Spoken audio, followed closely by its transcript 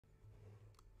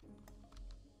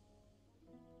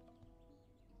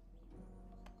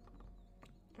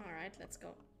Alright, let's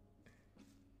go.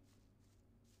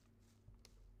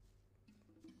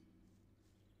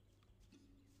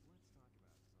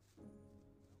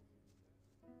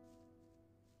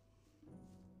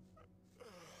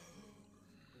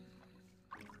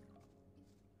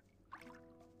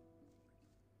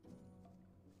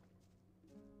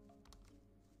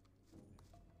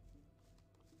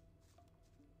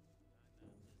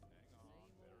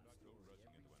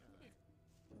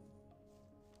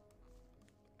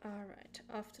 Alright,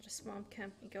 off to the swamp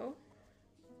camp we go.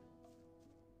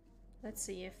 Let's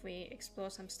see if we explore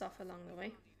some stuff along the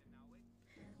way.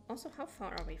 Also, how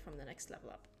far are we from the next level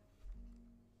up?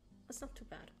 That's not too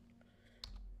bad.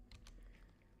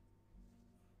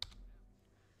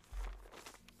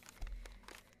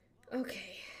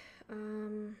 Okay.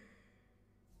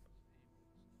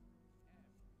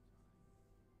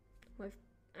 We've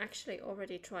actually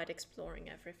already tried exploring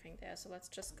everything there, so let's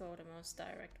just go the most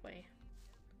direct way.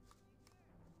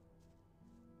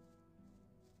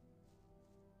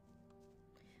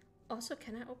 Also,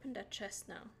 can I open that chest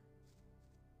now?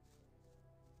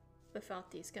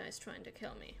 Without these guys trying to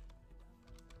kill me.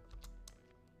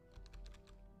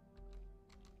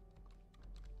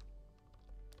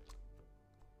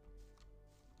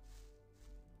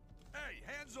 Hey,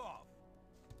 hands off!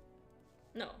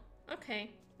 No.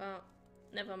 Okay, well,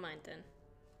 never mind then.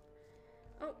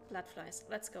 Oh, blood flies.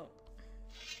 Let's go.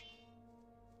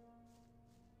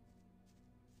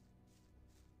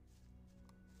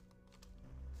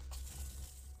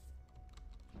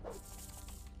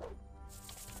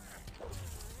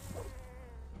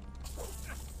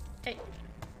 Hey.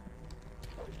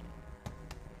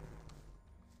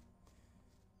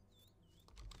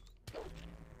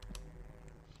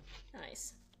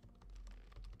 Nice.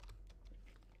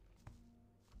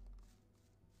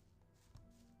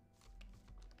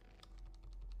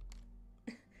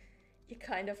 You're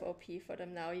kind of OP for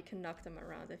them now. You can knock them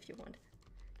around if you want.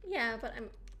 Yeah, but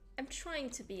I'm trying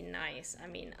to be nice. I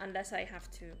mean, unless I have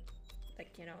to,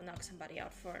 like, you know, knock somebody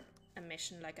out for a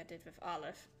mission like I did with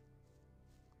Olive.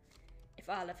 If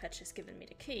Olive had just given me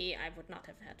the key, I would not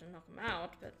have had to knock him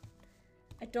out, but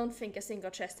I don't think a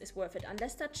single chest is worth it.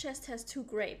 Unless that chest has 2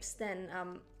 grapes, then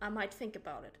I might think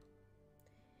about it.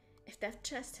 If that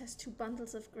chest has 2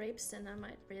 bundles of grapes, then I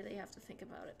might really have to think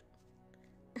about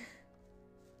it.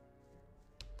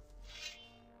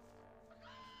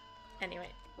 Anyway.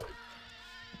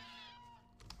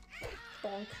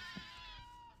 Bonk.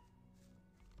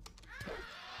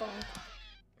 Bonk.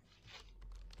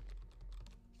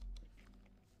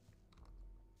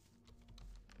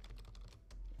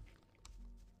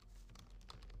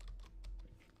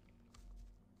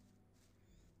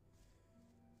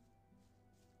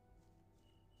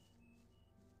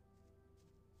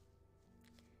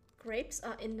 Grapes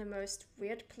are in the most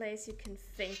weird place you can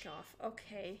think of.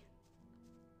 Okay.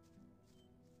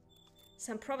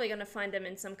 So I'm probably gonna find them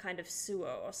in some kind of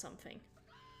sewer or something.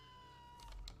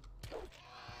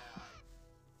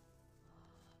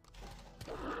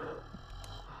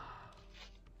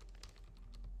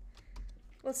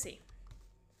 We'll see.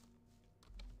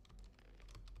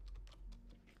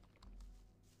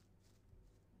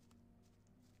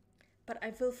 But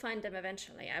I will find them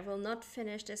eventually. I will not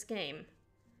finish this game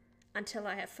until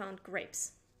I have found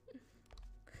grapes.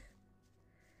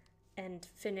 And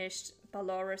finished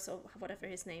Borderless, or whatever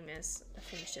his name is,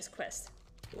 finished his quest.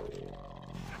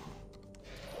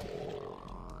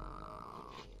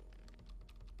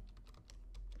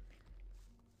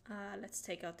 Let's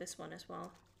take out this one as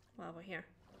well, while we're here.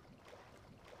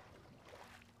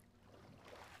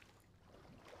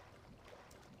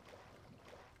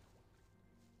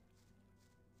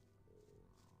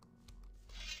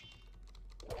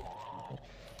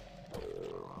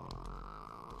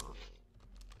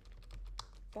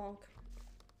 Bonk.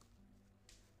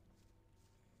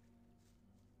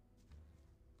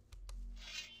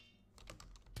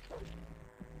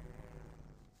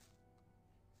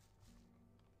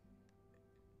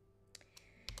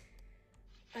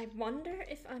 I wonder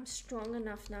if I'm strong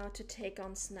enough now to take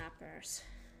on snappers.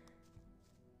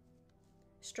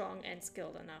 Strong and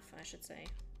skilled enough, I should say.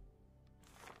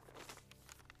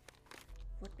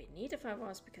 Would be neat if I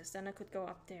was, because then I could go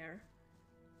up there.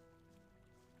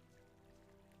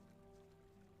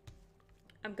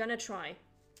 I'm gonna try.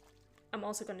 I'm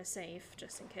also gonna save,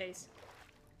 just in case.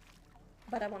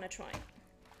 But I wanna try.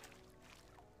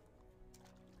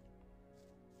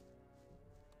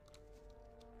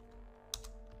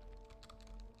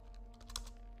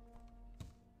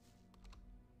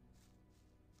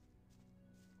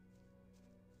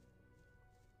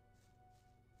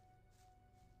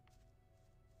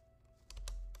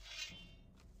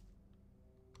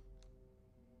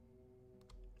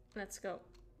 Let's go.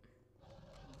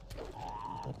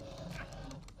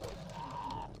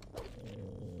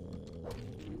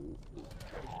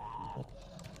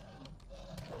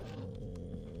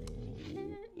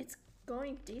 It's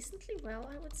going decently well,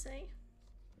 I would say.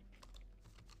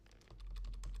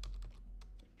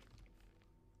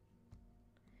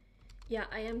 Yeah,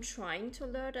 I am trying to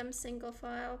lure them single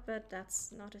file, but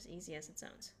that's not as easy as it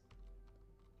sounds.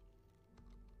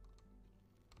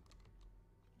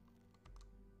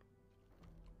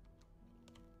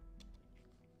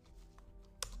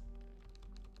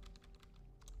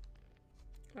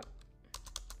 Oh.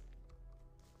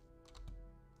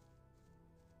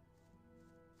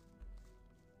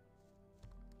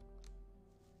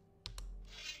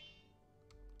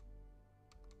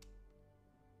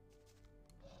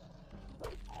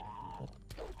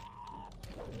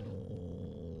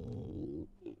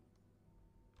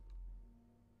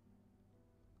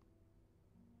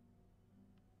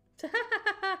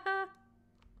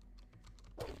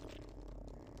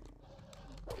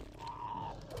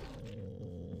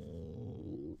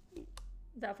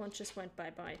 That one just went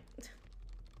bye-bye.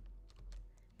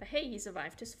 But hey, he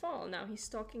survived his fall. Now he's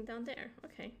stalking down there.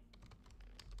 Okay.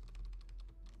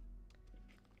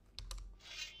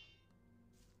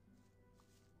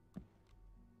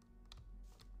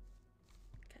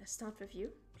 Can I start with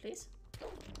you, please?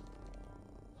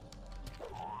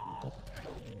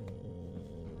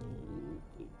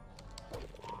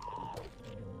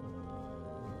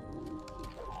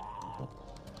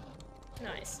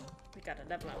 Nice. We got a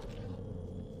level up.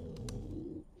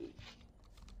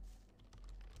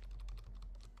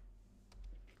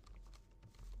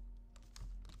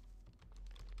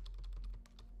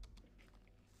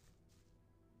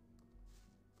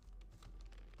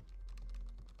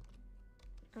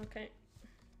 Okay.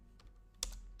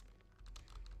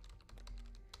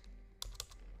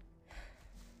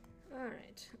 All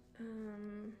right.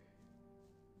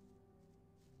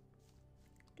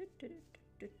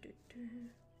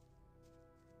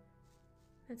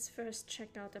 Let's first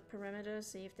check out the perimeter,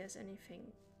 see if there's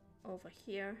anything over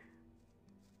here.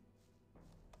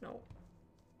 No.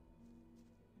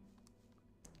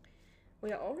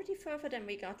 We are already further than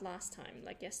we got last time.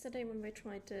 Like yesterday when we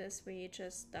tried this, we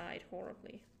just died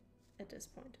horribly at this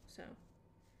point, so.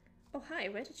 Oh, hi,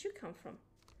 where did you come from?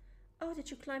 Oh, did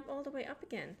you climb all the way up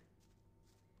again?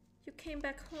 You came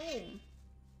back home.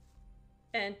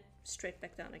 And straight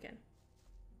back down again.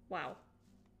 Wow.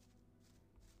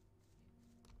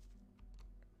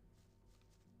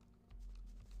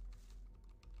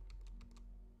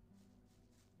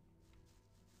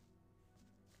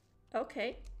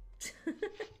 Okay.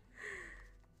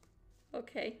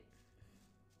 Okay.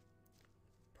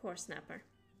 Poor Snapper.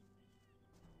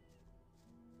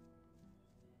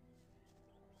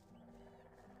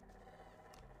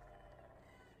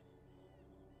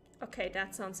 Okay,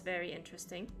 that sounds very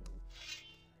interesting.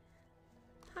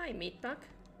 Hi, meatbug.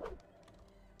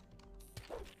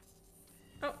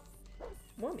 Oh,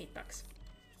 more meatbugs.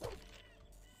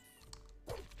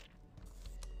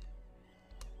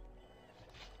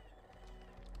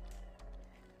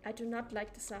 I do not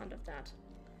like the sound of that.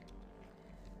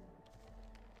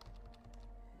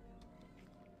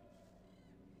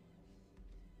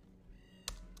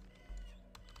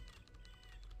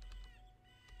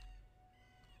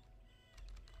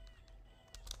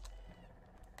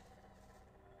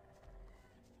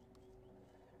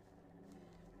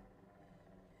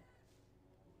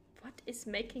 What is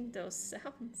making those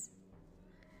sounds?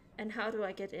 And how do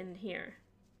I get in here?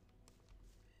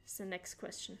 Is the next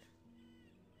question.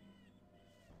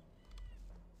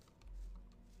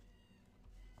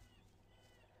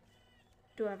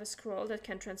 Do I have a scroll that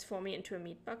can transform me into a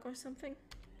meatbug or something?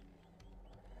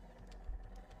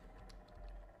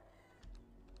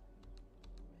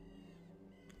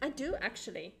 I do,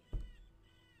 actually.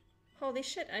 Holy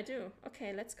shit, I do.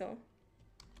 Okay, let's go.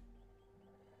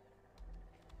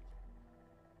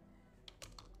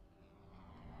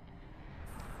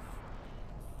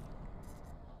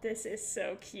 This is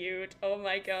so cute. Oh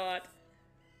my god.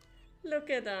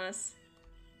 Look at us.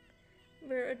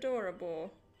 We're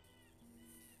adorable.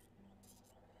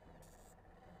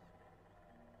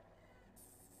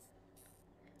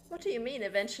 What do you mean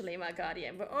eventually, my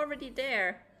guardian? We're already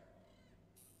there.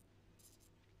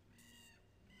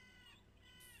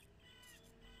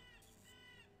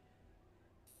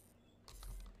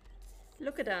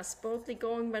 Look at us, boldly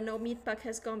going where no meatbug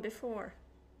has gone before.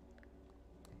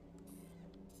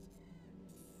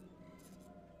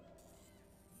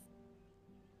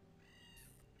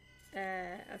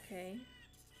 Okay.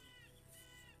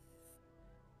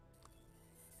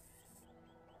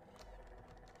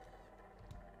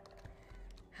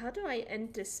 How do I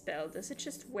end this spell? Does it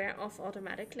just wear off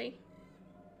automatically?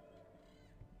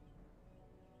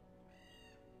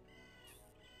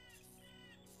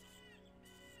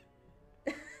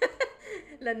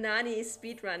 Lanani is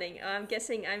speedrunning. Oh, I'm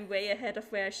guessing I'm way ahead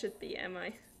of where I should be, am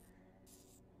I?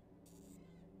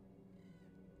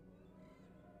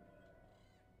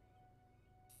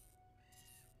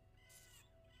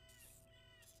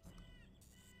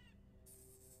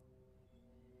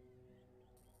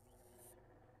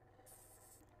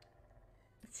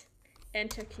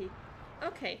 Enter key.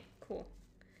 Okay, cool.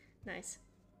 Nice.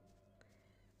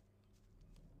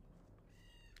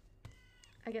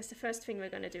 I guess the first thing we're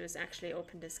gonna do is actually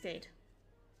open this gate.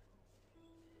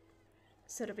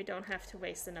 So that we don't have to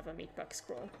waste another meat bug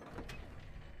scroll.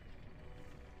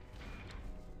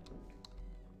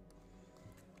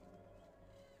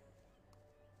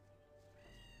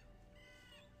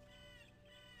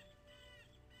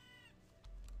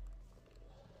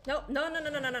 No, no, no, no,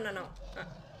 no, no, no, no, no.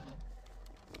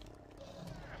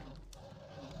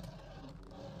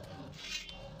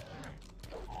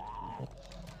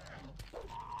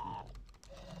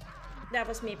 That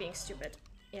was me being stupid.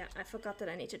 Yeah, I forgot that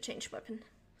I need to change weapon.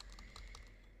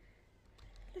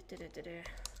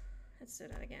 Let's do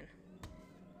that again.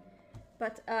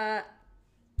 But,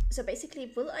 so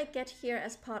basically, will I get here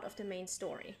as part of the main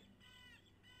story?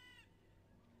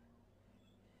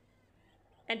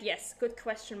 And yes, good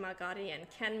question, Margarian.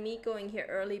 Can me going here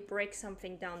early break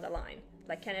something down the line?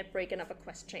 Like, can it break another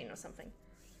quest chain or something?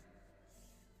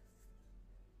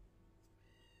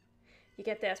 You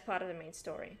get there as part of the main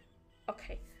story.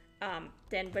 Okay,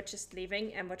 then we're just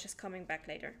leaving and we're just coming back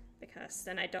later, because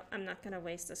then I'm not gonna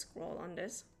waste a scroll on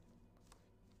this.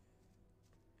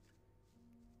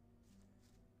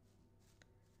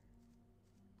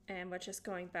 And we're just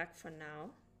going back for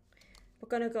now. We're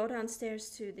gonna go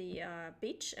downstairs to the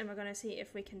beach and we're gonna see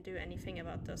if we can do anything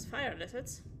about those fire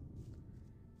lizards.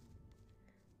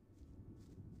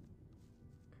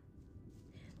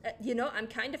 You know, I'm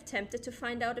kind of tempted to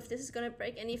find out if this is gonna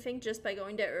break anything just by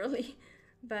going there early.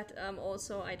 But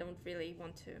also, I don't really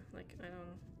want to. Like, I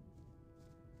don't...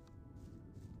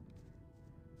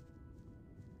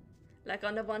 Like,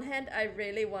 on the one hand, I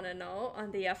really want to know.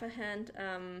 On the other hand,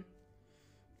 I'm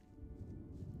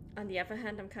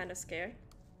kind of scared.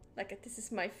 Like, this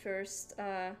is my first...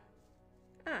 Like,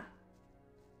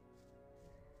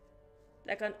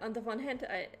 on the one hand,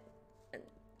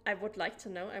 I would like to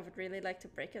know. I would really like to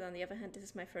break it. On the other hand, this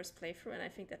is my first playthrough, and I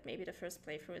think that maybe the first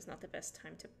playthrough is not the best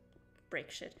time to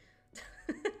break shit.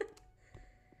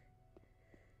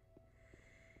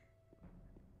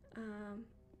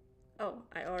 Oh,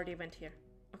 I already went here.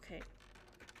 Okay.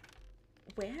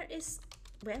 Where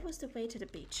was the way to the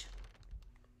beach?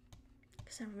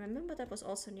 Because I remember that was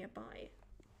also nearby.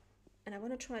 And I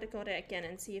want to try to go there again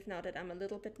and see if now that I'm a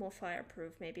little bit more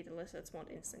fireproof, maybe the lizards won't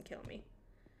instant kill me.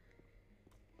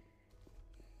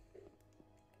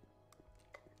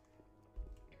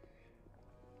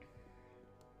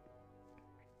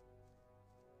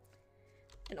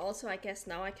 And also, I guess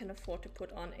now I can afford to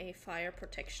put on a fire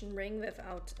protection ring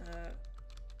without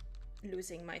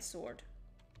losing my sword.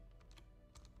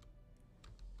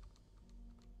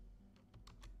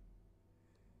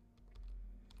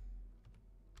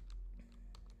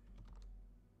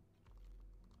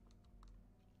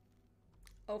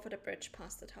 Over the bridge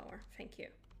past the tower. Thank you.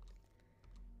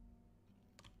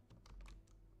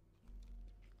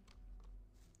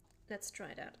 Let's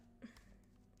try that.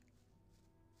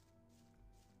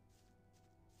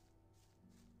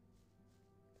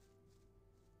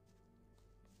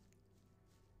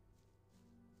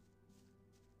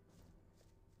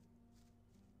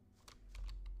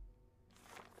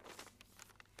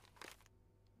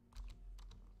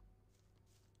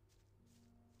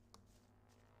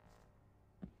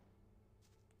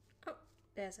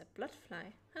 There's a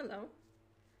bloodfly. Hello.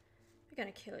 We're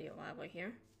gonna kill you while we're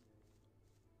here.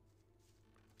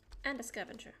 And a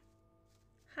scavenger.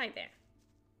 Hi there.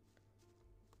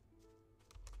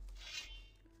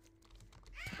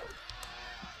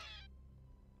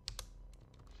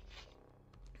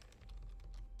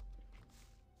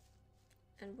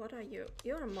 And what are you?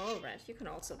 You're a mole rat. You can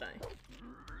also die.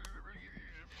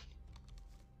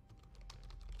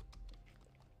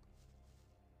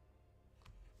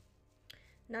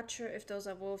 Not sure if those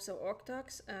are wolves or orc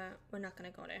dogs. We're not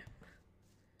gonna go there.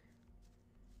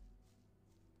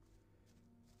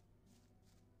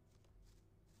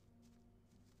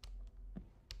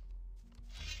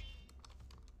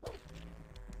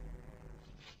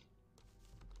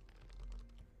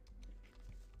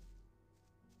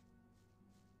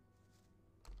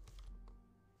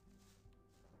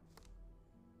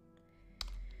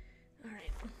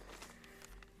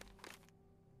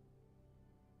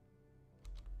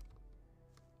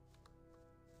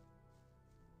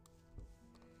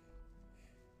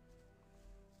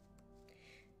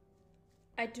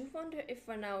 I do wonder if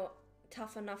we're now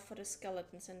tough enough for the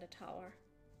skeletons in the tower.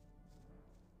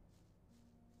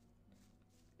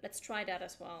 Let's try that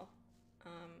as well.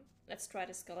 Let's try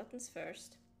the skeletons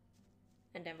first,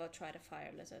 and then we'll try the fire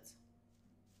lizards.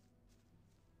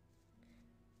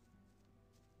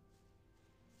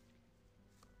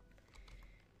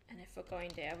 And if we're going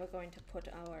there, we're going to put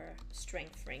our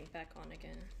strength ring back on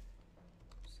again.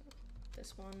 So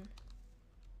this one,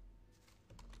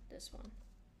 this one.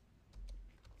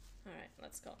 All right,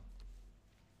 let's go.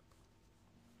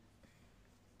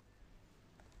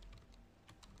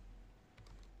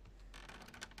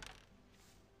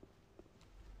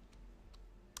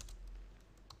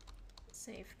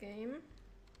 Save game.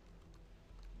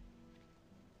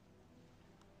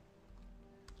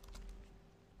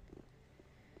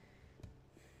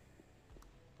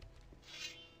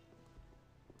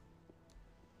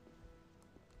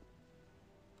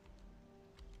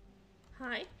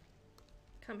 Hi.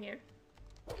 Come here.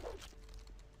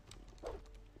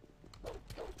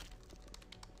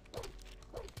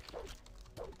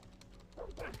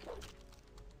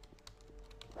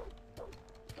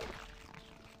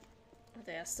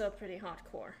 They are still pretty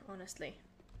hardcore, honestly.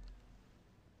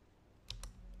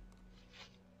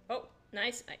 Oh,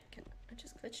 nice. I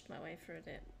just glitched my way through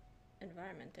the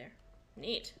environment there.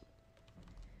 Neat.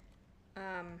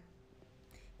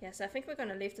 Yes, I think we're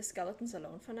gonna leave the skeletons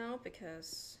alone for now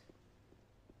because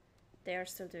they are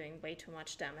still doing way too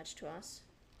much damage to us.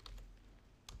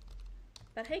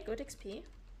 But hey, good XP.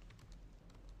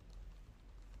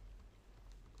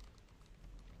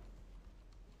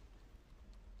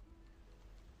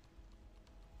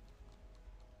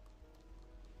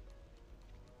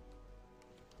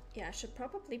 Yeah, I should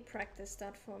probably practice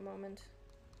that for a moment.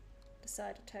 The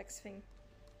side attacks thing.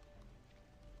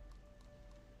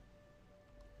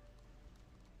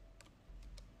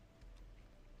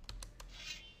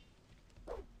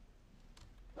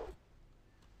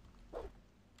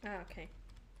 Ah, okay.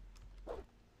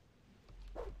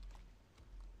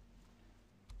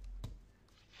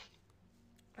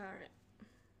 Alright.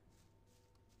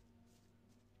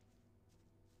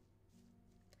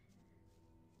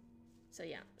 So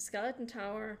yeah, skeleton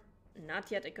tower, not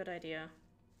yet a good idea.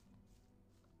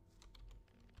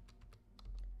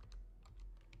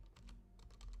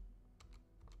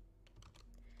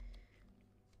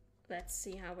 Let's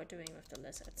see how we're doing with the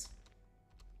lizards.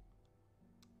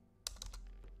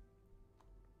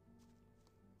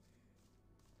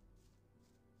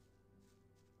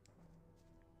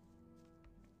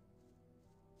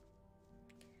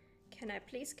 Can I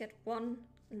please get one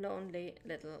lonely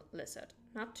little lizard?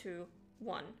 Not two,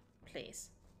 one, please.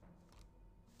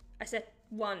 I said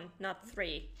one, not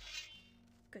three.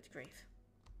 Good grief.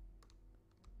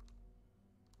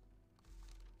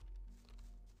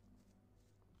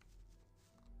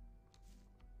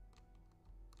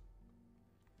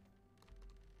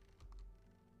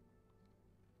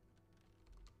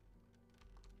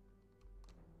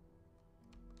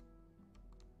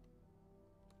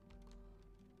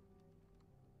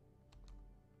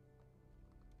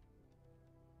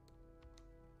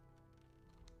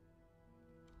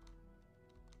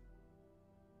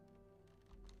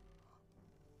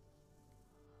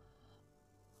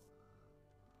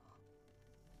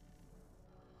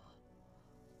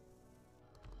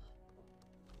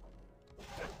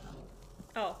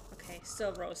 Oh, okay,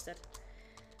 still roasted.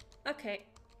 Okay.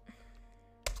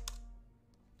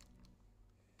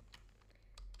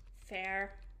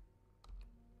 Fair.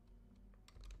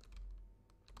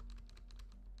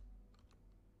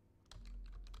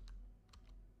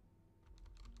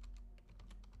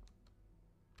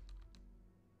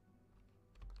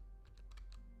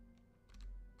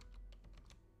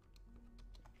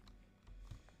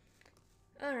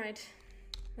 Alright,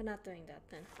 we're not doing that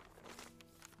then.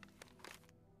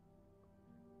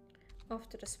 Off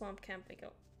to the swamp camp we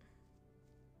go.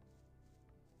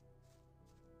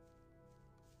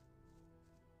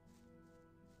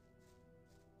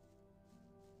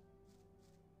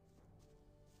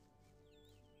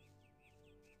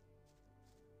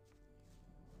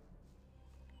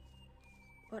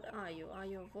 What are you? Are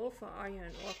you a wolf or are you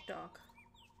an orc dog?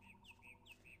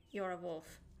 You're a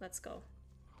wolf. Let's go.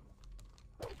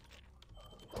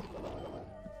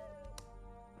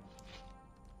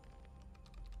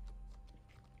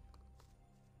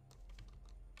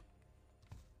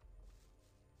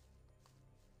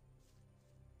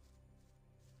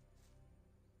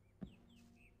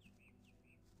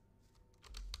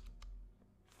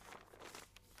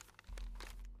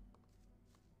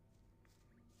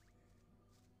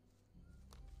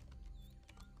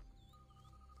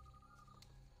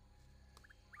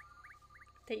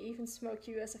 They even smoke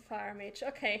you as a fire mage.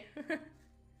 Okay.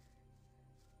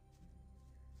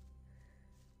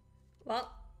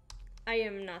 Well, I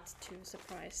am not too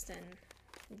surprised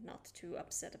and not too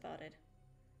upset about it.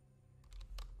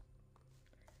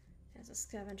 There's a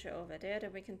scavenger over there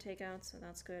that we can take out, so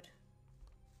that's good.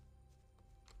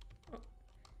 Oh,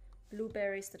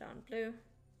 blueberries that aren't blue.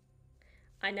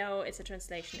 I know it's a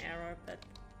translation error, but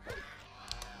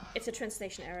it's a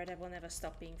translation error that will never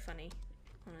stop being funny,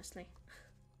 honestly.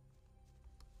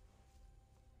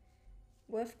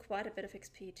 Worth quite a bit of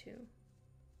XP too.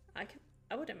 I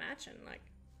would imagine, like,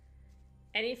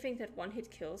 anything that one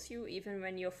hit kills you, even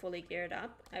when you're fully geared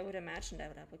up, I would imagine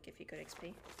that would give you good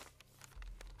XP.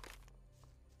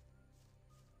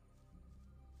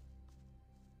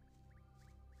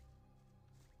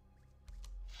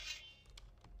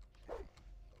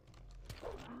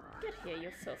 Get here,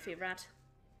 you filthy rat.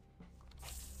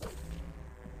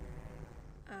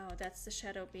 Oh, that's the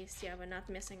shadow beast. Yeah, we're not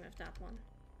messing with that one.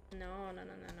 No, no, no,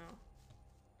 no, no.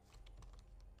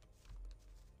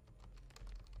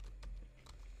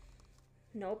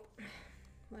 Nope.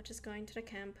 We're just going to the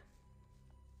camp.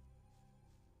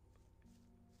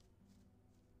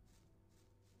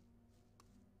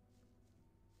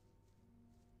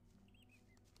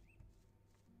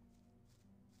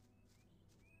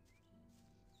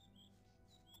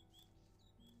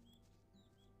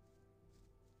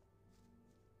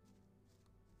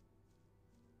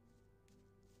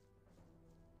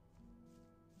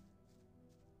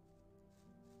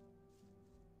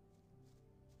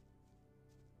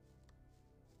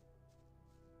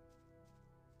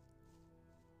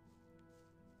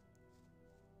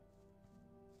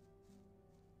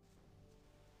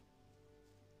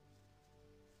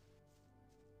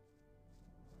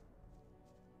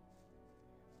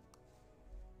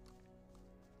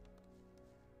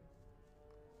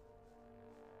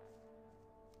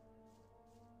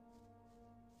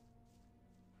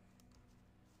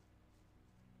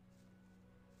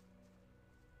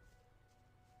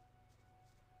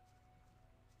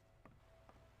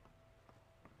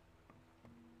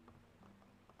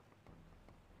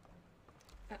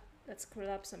 Let's grill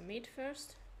up some meat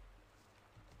first.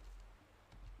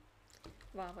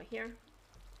 While we're here.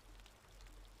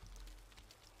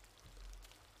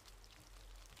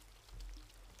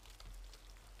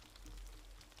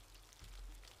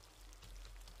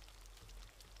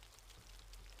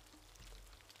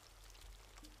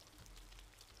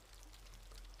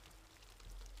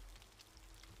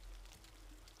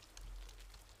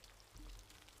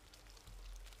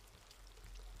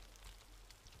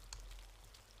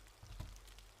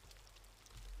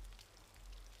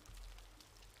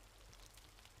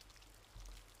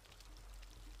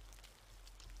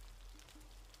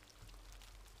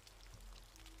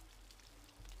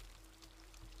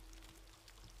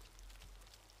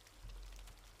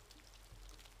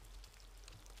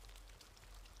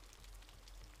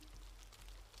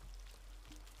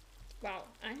 Wow,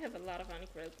 I have a lot of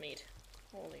ungrilled meat.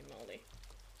 Holy moly.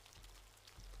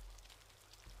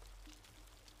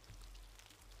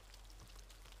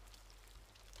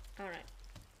 Alright.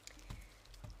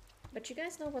 But you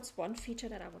guys know what's one feature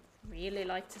that I would really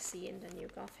like to see in the new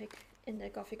Gothic, in the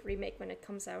Gothic remake when it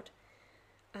comes out?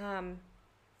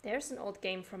 There's an old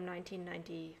game from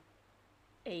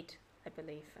 1998, I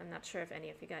believe. I'm not sure if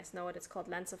any of you guys know it. It's called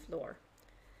Lands of Lore.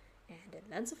 And in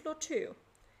Lands of Lore 2,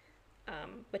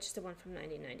 which is the one from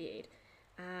 1998,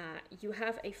 you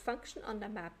have a function on the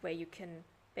map where you can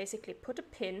basically put a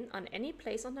pin on any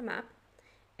place on the map,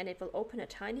 and it will open a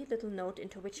tiny little node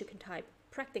into which you can type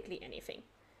practically anything.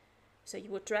 So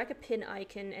you would drag a pin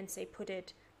icon and say put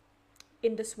it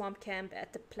in the swamp camp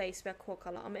at the place where Kor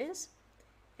Kalam is,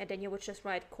 and then you would just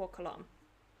write Kor Kalam.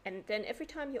 And then every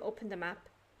time you open the map,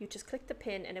 you just click the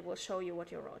pin and it will show you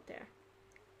what you wrote there.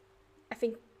 I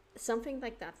think something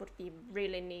like that would be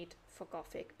really neat for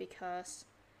Gothic, because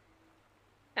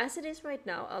as it is right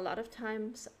now, a lot of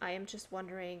times I am just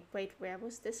wondering, wait, where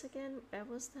was this again? Where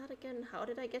was that again? How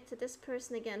did I get to this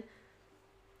person again?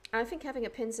 I think having a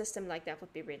pin system like that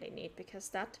would be really neat, because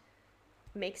that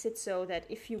makes it so that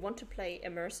if you want to play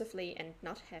immersively and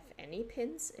not have any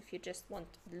pins, if you just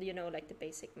want, you know, like the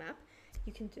basic map,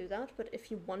 you can do that. But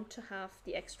if you want to have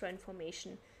the extra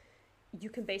information, you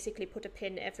can basically put a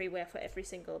pin everywhere for every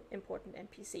single important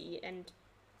NPC, and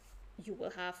you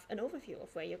will have an overview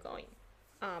of where you're going.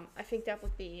 I think that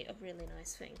would be a really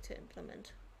nice thing to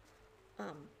implement.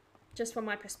 Just from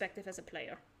my perspective as a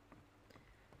player,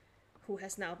 who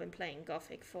has now been playing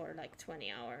Gothic for like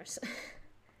 20 hours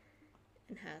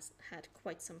and has had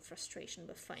quite some frustration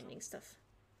with finding stuff.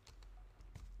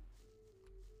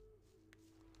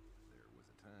 There was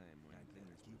a time when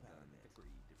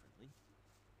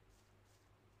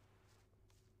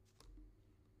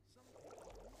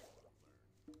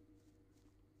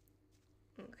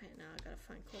Okay, now I gotta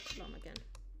find Coquelin again.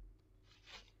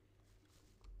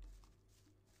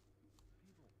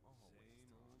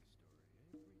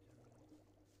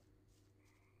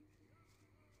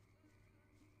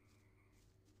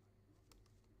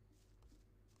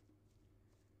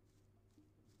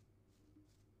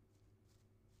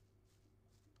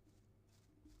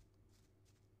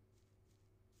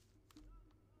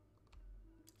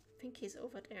 I think he's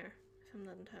over there, if I'm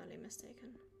not entirely mistaken.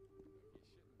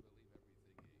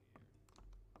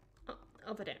 Oh,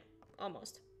 over there.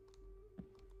 Almost. Well,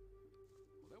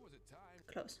 there was a time.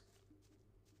 Close.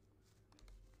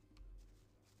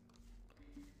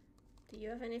 Do you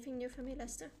have anything new for me,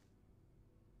 Lester?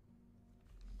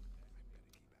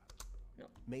 No.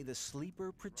 May the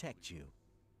sleeper protect you.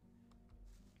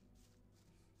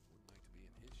 Wouldn't like to be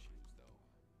in his shoes, though.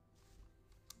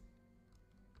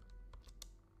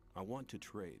 I want to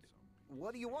trade.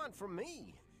 What do you want from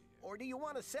me? Or do you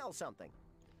want to sell something?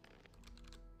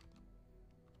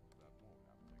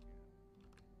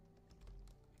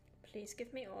 Please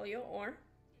give me all your ore.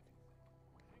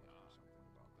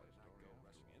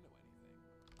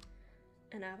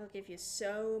 And I will give you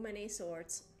so many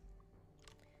swords.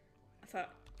 Oh,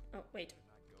 wait.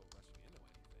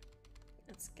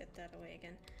 Let's get that away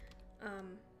again.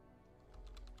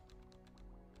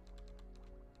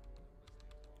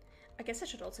 I guess I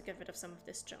should also get rid of some of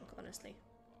this junk, honestly.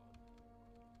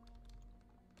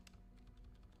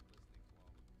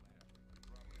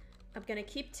 I'm gonna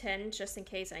keep 10 just in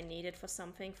case I need it for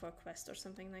something, for a quest or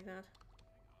something like that.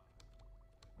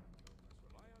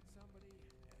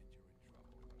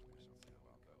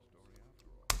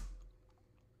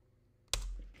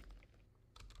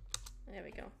 There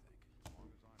we go.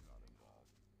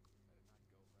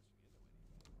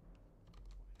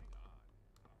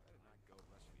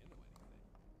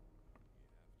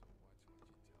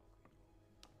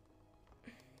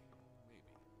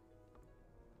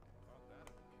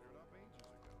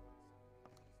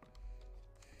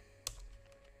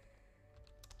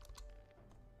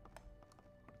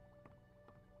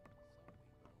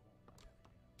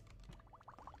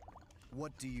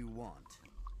 What do you want?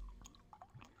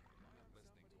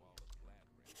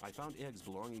 I found eggs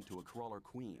belonging to a crawler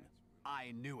queen.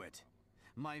 I knew it.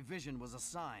 My vision was a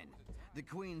sign. The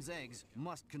queen's eggs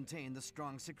must contain the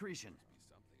strong secretion.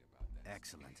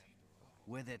 Excellent.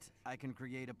 With it, I can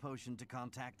create a potion to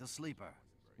contact the sleeper.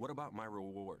 What about my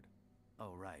reward?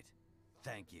 Oh, right.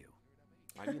 Thank you.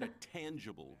 I need a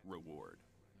tangible reward.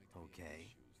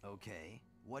 Okay, okay.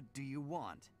 What do you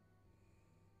want?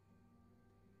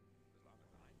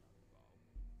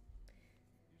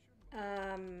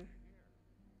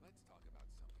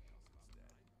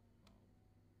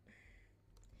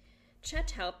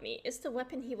 Chat, help me. Is the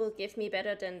weapon he will give me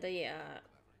better than the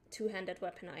two-handed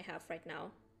weapon I have right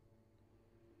now?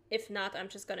 If not, I'm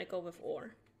just gonna go with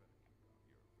ore.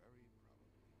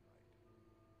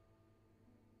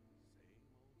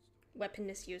 Weapon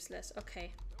is useless.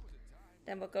 Okay.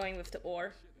 Then we're going with the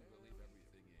ore.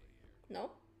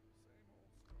 No?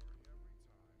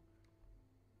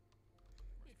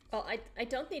 Well, I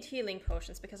don't need healing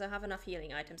potions because I have enough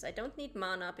healing items. I don't need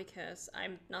mana because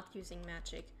I'm not using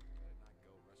magic.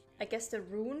 I guess the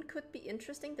rune could be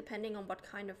interesting depending on what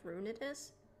kind of rune it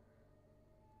is.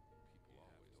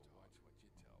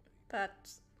 But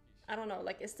I don't know,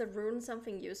 like, is the rune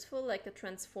something useful? Like the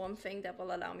transform thing that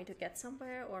will allow me to get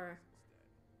somewhere, or...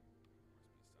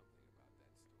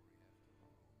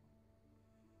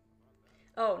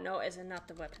 Oh, no, is it not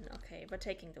the weapon? Okay, we're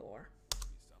taking the ore.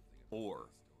 Ore.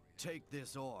 Take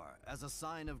this ore as a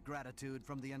sign of gratitude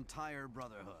from the entire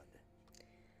Brotherhood.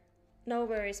 No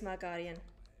worries, my guardian.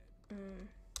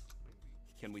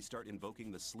 Can we start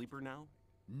invoking the sleeper now?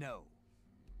 No.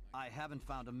 I haven't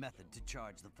found a method to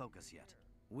charge the focus yet.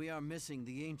 We are missing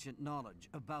the ancient knowledge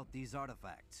about these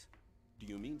artifacts. Do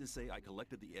you mean to say I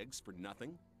collected the eggs for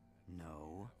nothing?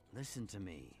 No. Listen to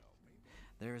me.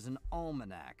 There is an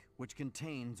almanac which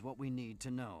contains what we need to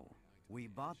know. We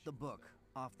bought the book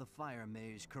off the fire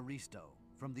mage Caristo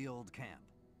from the old camp.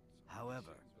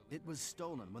 However, it was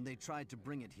stolen when they tried to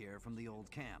bring it here from the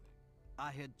old camp.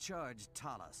 I had charged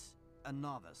Talas, a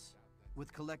novice,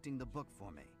 with collecting the book for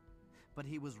me, but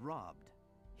he was robbed.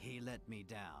 He let me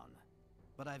down.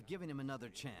 But I've given him another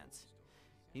chance.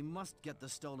 He must get the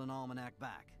stolen almanac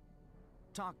back.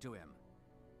 Talk to him.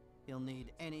 He'll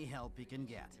need any help he can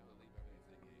get.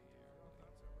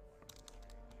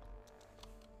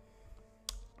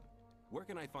 Where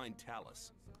can I find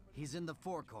Talas? He's in the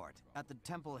forecourt at the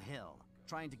Temple Hill,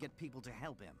 trying to get people to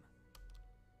help him.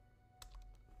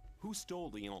 Who stole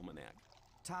the almanac?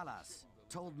 Talas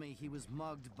told me he was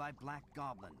mugged by black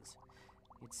goblins.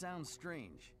 It sounds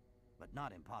strange, but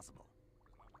not impossible.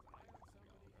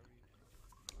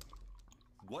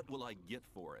 What will I get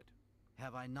for it?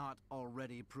 Have I not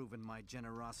already proven my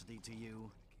generosity to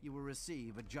you? You will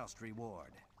receive a just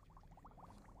reward.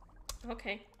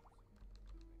 Okay.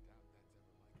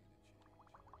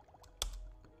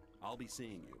 I'll be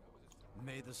seeing you.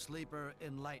 May the sleeper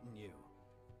enlighten you.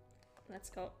 Let's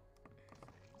go.